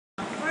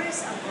is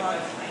abroad,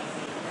 I think.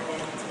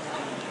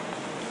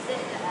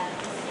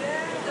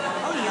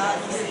 Oh yeah,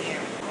 this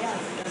year. Yeah,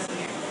 this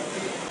year.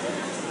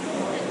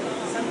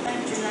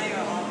 Sometime July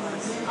or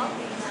August.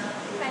 Okay.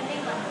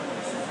 Depending on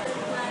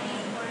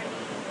planning for the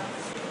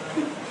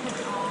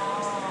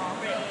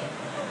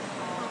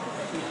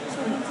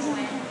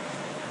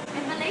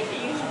in Malaysia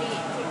usually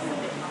it takes a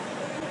bit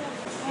longer.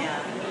 Yeah.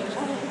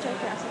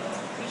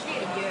 Usually a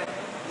year.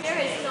 Here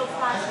is so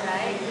fast,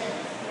 right?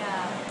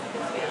 Yeah.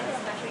 Between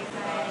special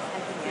effects,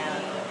 editing,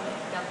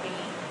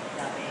 dubbing.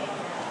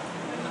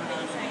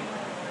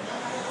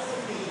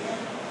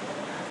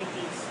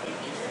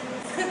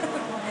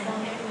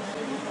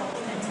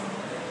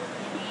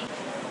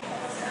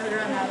 I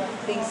run out of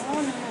things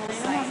to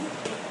sign.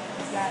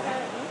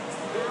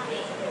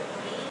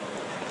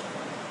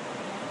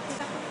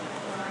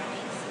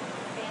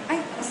 Ay,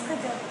 basta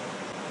daw.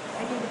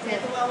 I didn't tell.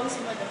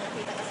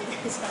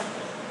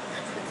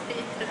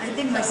 I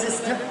think my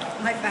sister,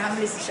 my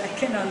family is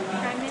checking on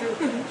me too.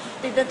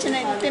 Tita,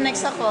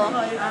 tinext ako.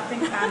 Oh, yung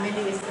ating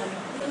family is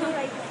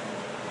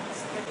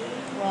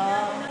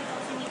Wow.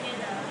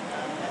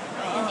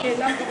 okay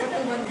lang,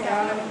 puputuman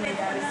ka. Alam mo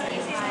nangyari sa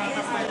iyo.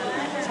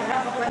 Saka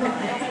ka pa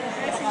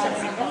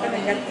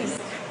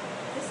nag-artist.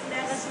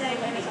 And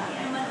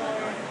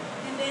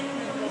then,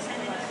 yung isa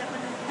na ako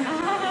ng...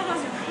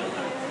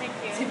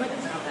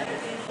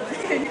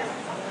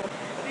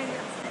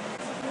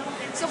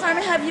 So,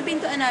 Carmen, have you been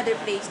to another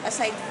place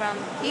aside from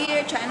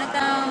here,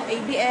 Chinatown,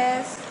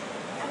 ABS?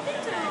 I've been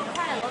to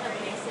quite a lot of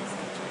places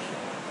actually.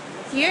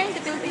 Here in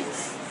the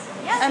Philippines?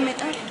 Yeah, I mean,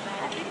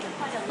 I've been to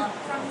quite a lot.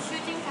 From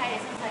shooting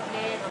kayak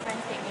saglit, or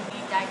friends take me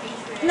diving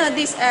trip. no,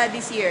 this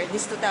year,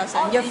 this 2000.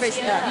 Oh, Your this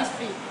first, year.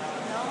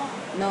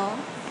 no? No.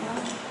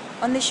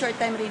 Only short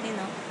time really,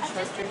 no? I've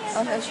just been here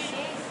Oh, for a that's- few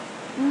days.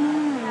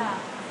 Mm. Yeah.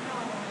 No,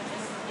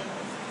 just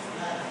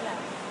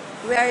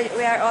yeah.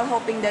 We are all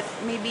hoping that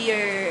maybe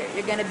you're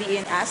gonna be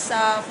in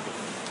ASAP.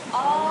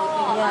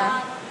 Oh,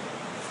 Yeah.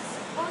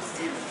 supposed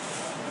to.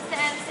 Mr.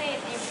 M said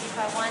if I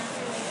want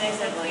to, guys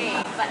are going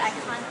okay, but I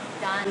can't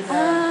dance.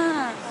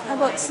 How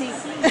about C?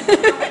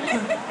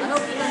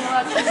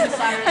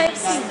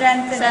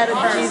 Strengthen Saturday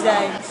first.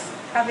 night.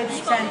 Have it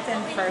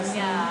strengthened first.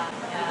 Yeah.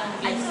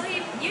 I saw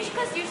him,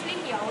 because usually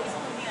he always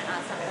put me on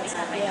ASAP every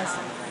time I Yes.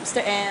 come.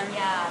 Mr. M.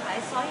 Yeah, but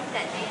I saw him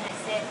that day and I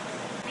said,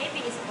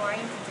 maybe it's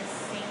boring to just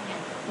sing and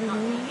not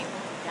being able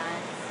to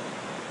dance.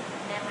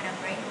 And then when I'm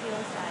wearing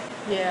heels, I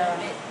Yeah, a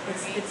bit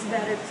it's worried.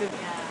 better to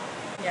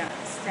Yeah.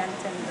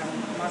 strengthen the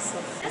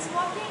muscles. Just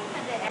walking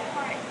at the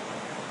airport,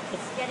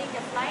 it's getting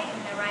the flight and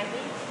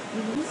arriving.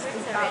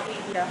 It's already.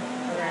 Yeah,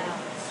 already.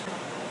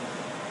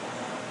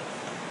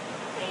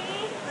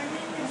 Okay.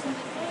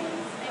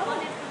 I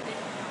wanted to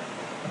thank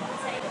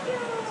you.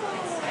 So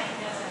it's kind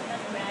of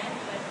not brand,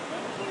 but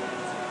thank you.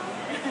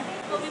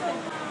 Hope you can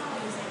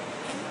use it.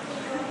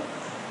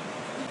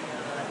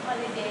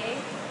 Holiday.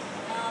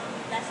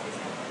 Last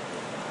December.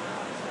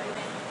 So I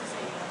went to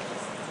say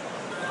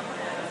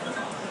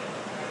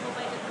hope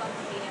I could come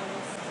to the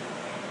airways.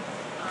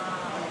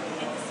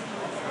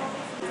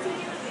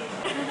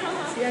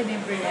 See, I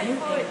didn't bring anything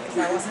because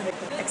I wasn't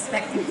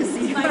expecting to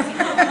see you.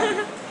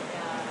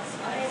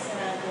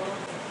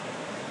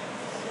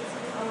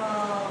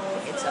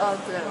 It's all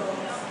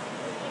closed.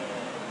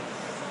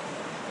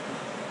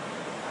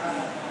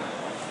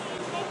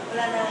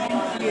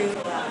 Thank you.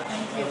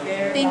 Thank you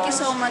very much. Thank you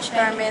so much,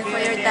 Carmen, for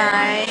your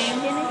time.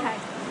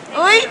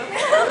 Uy! Uy!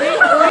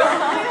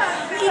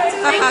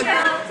 Hug.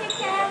 Take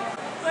care.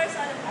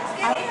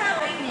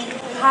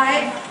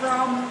 Hi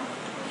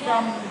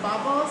from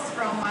Bubbles,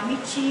 from Mami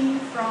Chin,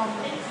 from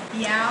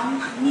Yam,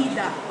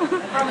 Nida.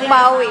 From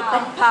Pawi.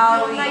 From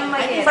Pawi.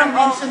 I think From I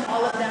mentioned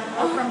all of them.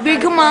 All from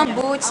Big Mom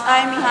Boots.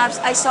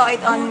 I saw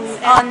it on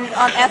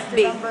FB.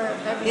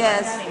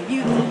 Yes.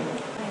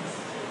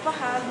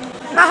 Pahag.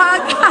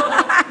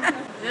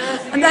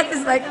 And that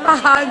is like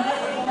pahag.